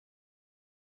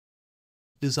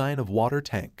Design of water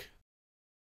tank.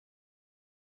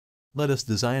 Let us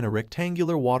design a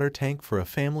rectangular water tank for a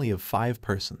family of 5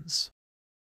 persons.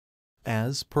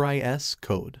 As per IS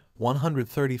code,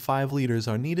 135 liters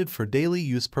are needed for daily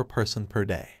use per person per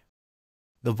day.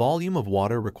 The volume of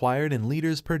water required in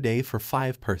liters per day for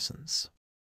 5 persons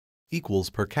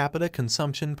equals per capita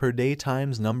consumption per day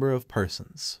times number of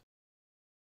persons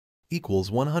equals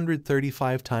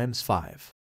 135 times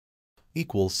 5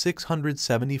 equals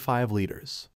 675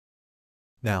 liters.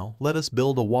 Now, let us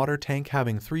build a water tank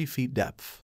having 3 feet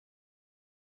depth.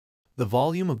 The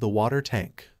volume of the water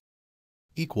tank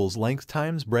equals length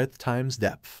times breadth times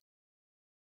depth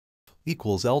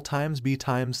equals L times B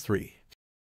times 3.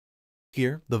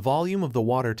 Here, the volume of the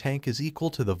water tank is equal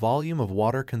to the volume of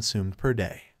water consumed per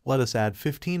day. Let us add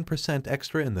 15%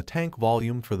 extra in the tank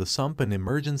volume for the sump and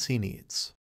emergency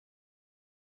needs.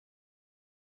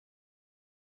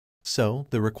 So,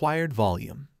 the required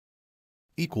volume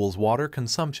equals water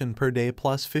consumption per day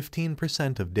plus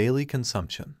 15% of daily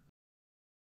consumption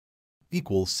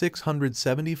equals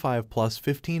 675 plus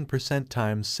 15%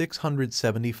 times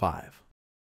 675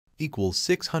 equals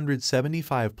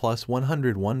 675 plus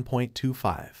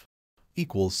 101.25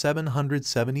 equals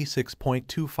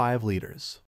 776.25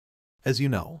 liters. As you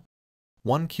know,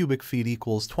 1 cubic feet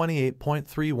equals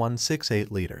 28.3168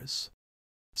 liters.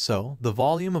 So, the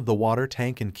volume of the water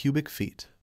tank in cubic feet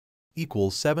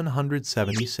equals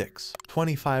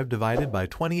 776.25 divided by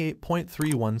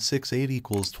 28.3168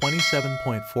 equals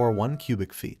 27.41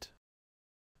 cubic feet.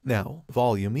 Now,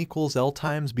 volume equals L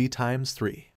times B times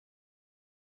 3.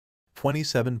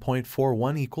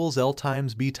 27.41 equals L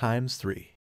times B times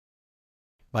 3.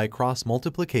 By cross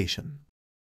multiplication,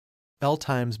 L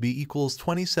times B equals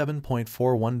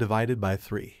 27.41 divided by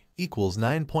 3 equals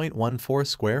 9.14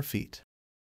 square feet.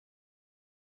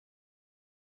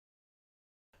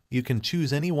 You can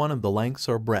choose any one of the lengths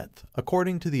or breadth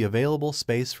according to the available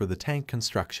space for the tank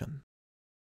construction.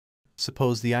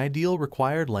 Suppose the ideal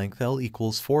required length L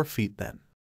equals 4 feet, then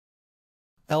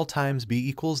L times B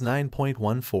equals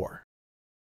 9.14.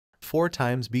 4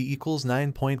 times B equals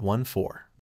 9.14.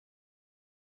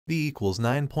 B equals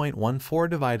 9.14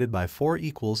 divided by 4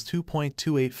 equals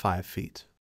 2.285 feet.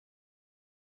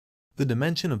 The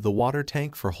dimension of the water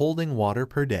tank for holding water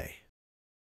per day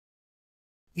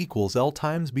equals L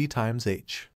times B times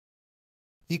H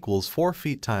equals 4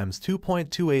 feet times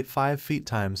 2.285 feet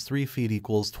times 3 feet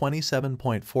equals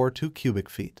 27.42 cubic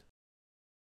feet.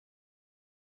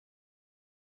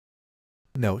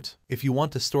 Note, if you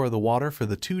want to store the water for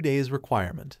the 2 days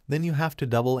requirement, then you have to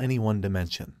double any one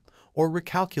dimension, or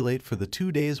recalculate for the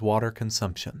 2 days water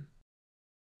consumption.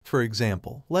 For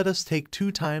example, let us take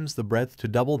 2 times the breadth to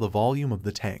double the volume of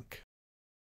the tank.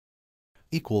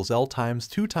 Equals L times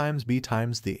 2 times B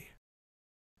times D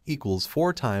equals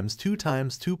 4 times 2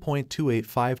 times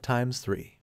 2.285 times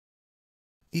 3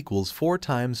 equals 4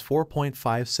 times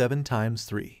 4.57 times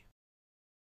 3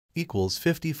 equals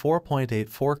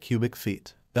 54.84 cubic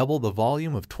feet, double the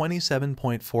volume of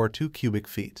 27.42 cubic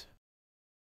feet.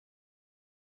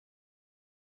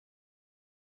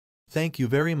 Thank you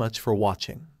very much for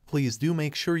watching. Please do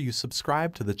make sure you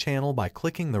subscribe to the channel by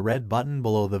clicking the red button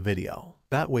below the video.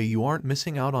 That way you aren't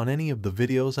missing out on any of the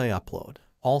videos I upload.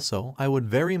 Also, I would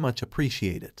very much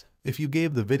appreciate it if you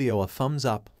gave the video a thumbs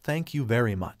up. Thank you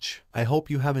very much. I hope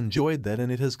you have enjoyed that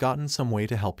and it has gotten some way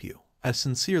to help you. I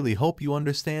sincerely hope you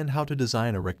understand how to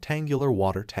design a rectangular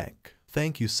water tank.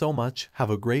 Thank you so much. Have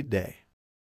a great day.